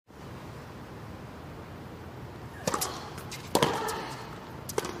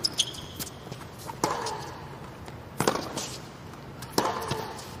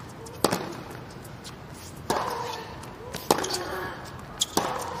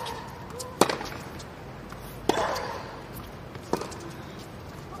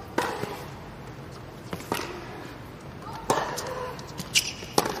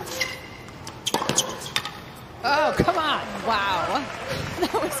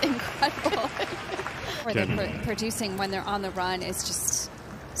incredible. Where they're producing when they're on the run is just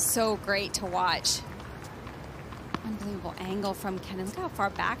so great to watch. Unbelievable angle from Kenin. Look how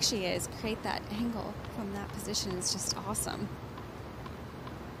far back she is. Create that angle from that position is just awesome.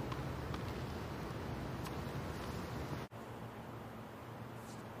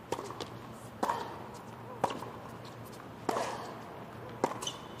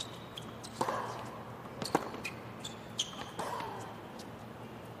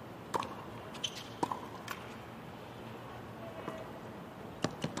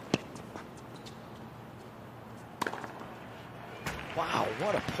 Wow,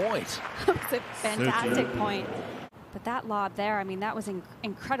 what a point. It's a fantastic point. But that lob there, I mean, that was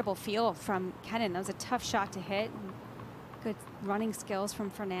incredible feel from Kenin. That was a tough shot to hit. Good running skills from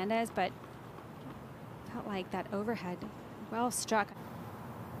Fernandez, but felt like that overhead well struck.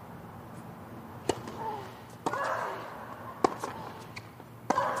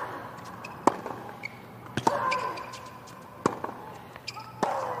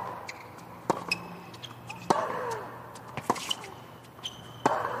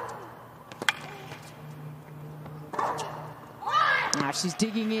 She's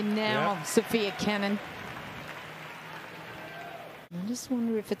digging in now, yep. Sofia Kenin. I just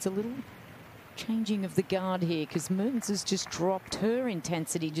wonder if it's a little changing of the guard here, because Mertens has just dropped her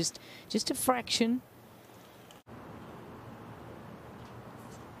intensity just a fraction.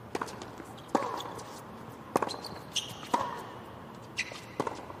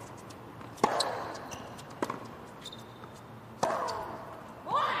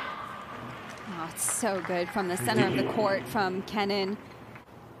 Oh, it's so good from the center of the court from Kenin.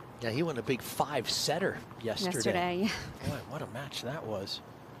 Yeah, he won a big 5-setter yesterday. Boy, what a match that was.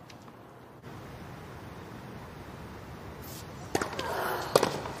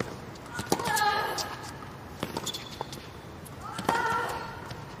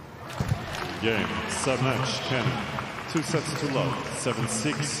 Game, sub-match, Kenin. 2 sets to love,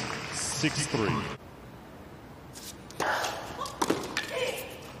 7-6, 6-3.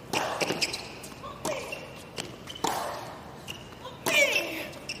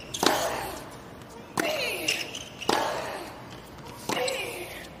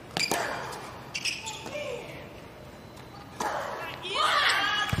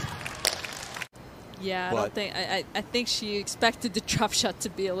 Yeah, I think she expected the drop shot to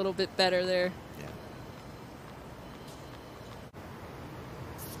be a little bit better there. Yeah.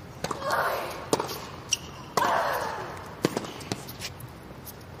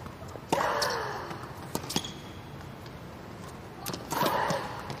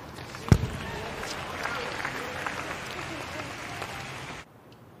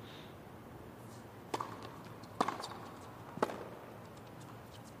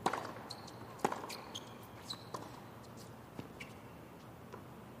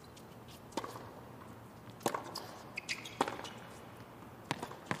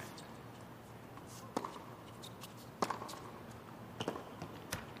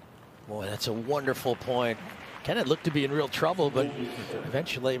 Boy, that's a wonderful point. Kenin looked to be in real trouble, but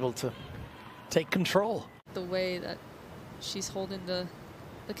eventually able to take control. The way that she's holding the...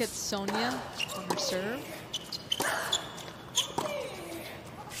 Look at Sonia on her serve.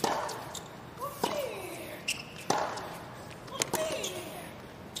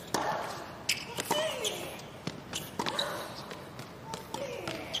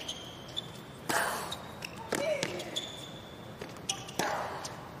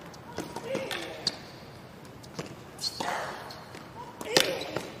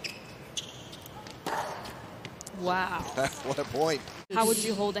 Wow. What a point. How would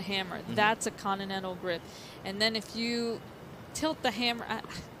you hold a hammer? That's a continental grip. And then if you tilt the hammer,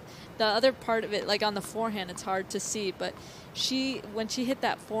 the other part of it, like on the forehand, it's hard to see. But when she hit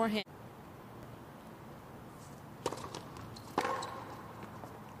that forehand.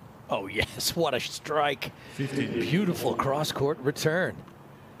 Oh, yes. What a strike. Beautiful cross-court return.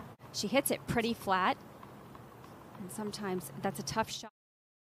 She hits it pretty flat. And sometimes that's a tough shot.